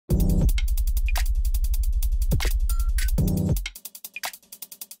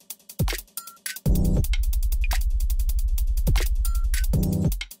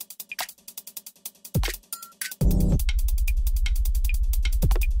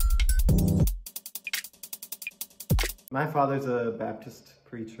My father's a Baptist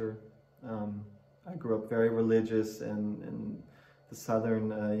preacher. I grew up very religious in the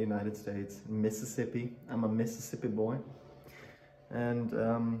southern United States, Mississippi. I'm a Mississippi boy. And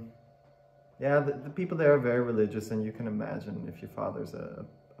yeah, the people there are very religious, and you can imagine if your father's a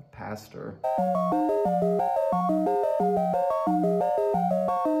pastor.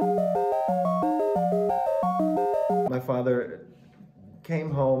 My father came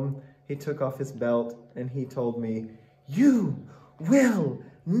home, he took off his belt, and he told me, "You will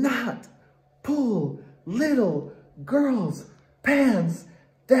not pull little girls' pants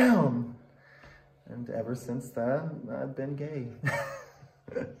down." And ever since that, I've been gay.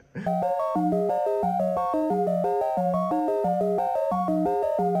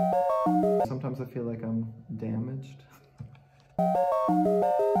 Sometimes I feel like I'm damaged.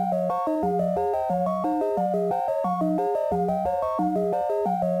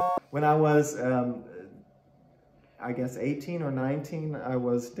 When I was, I guess 18 or 19, I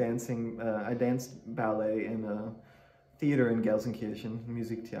was dancing, I danced ballet in a theater in Gelsenkirchen,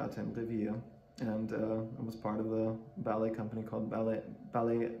 Musik, Theater and Regie. And I was part of a ballet company called Ballet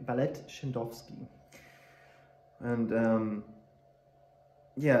Schindowski. And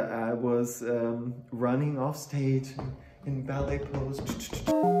yeah, I was running off stage in ballet pose.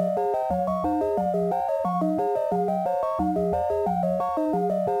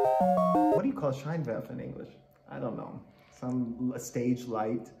 What do you call Scheinwerfer in English? I don't know. Some stage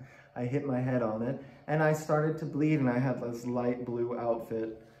light. I hit my head on it and I started to bleed, and I had this light blue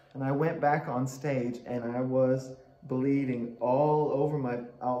outfit. And I went back on stage and I was bleeding all over my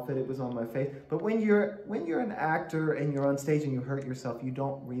outfit. It was on my face. But when you're an actor and you're on stage and you hurt yourself, you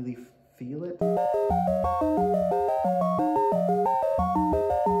don't really feel it.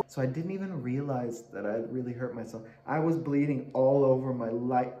 So I didn't even realize that I'd really hurt myself. I was bleeding all over my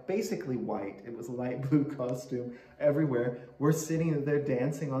basically white. It was a light blue costume everywhere. We're sitting there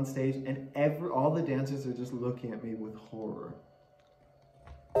dancing on stage, and all the dancers are just looking at me with horror.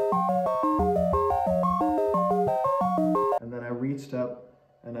 And then I reached up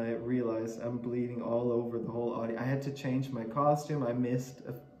and I realized I'm bleeding all over the whole audience. I had to change my costume. I missed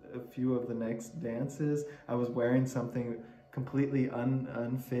a few of the next dances. I was wearing something completely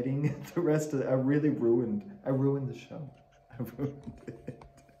unfitting. The rest of it, I ruined the show. I ruined it.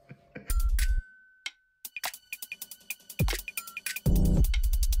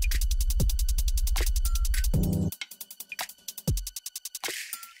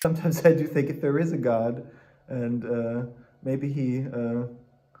 Sometimes I do think if there is a God, and maybe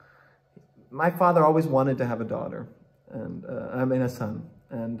my father always wanted to have a daughter, and a son,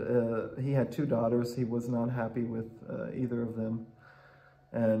 and he had two daughters. He was not happy with either of them,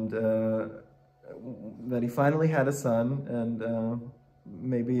 and that he finally had a son, and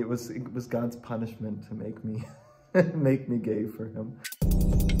maybe it was God's punishment to make me make me gay for him.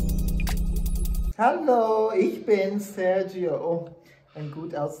 Hallo, ich bin Sergio. Ein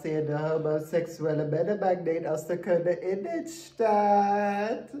gut aussehender homosexueller Männermagnet aus der Kölner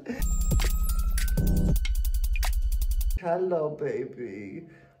Innenstadt. Hallo, Baby.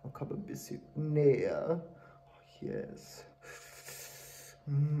 Oh, komm ein bisschen näher. Oh, yes.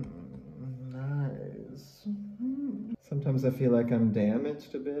 Nice. Sometimes I feel like I'm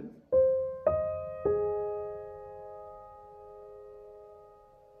damaged a bit.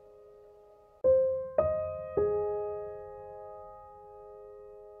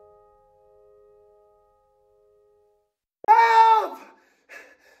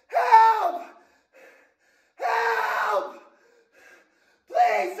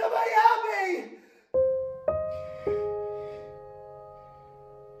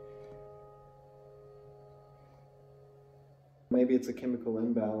 Maybe it's a chemical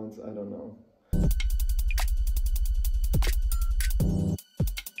imbalance, I don't know.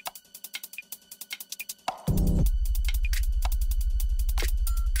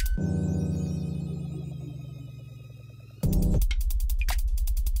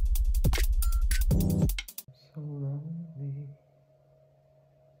 So lonely.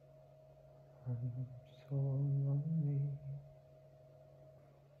 I'm so lonely.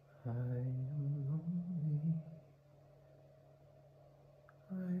 I am lonely.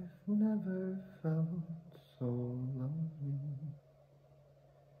 I've never felt so lonely.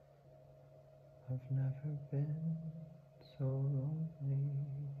 I've never been so lonely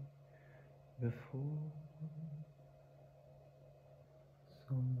before.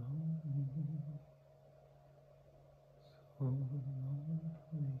 So lonely. So lonely.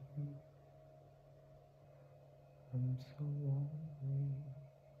 I'm so lonely.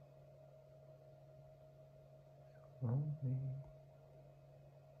 So lonely.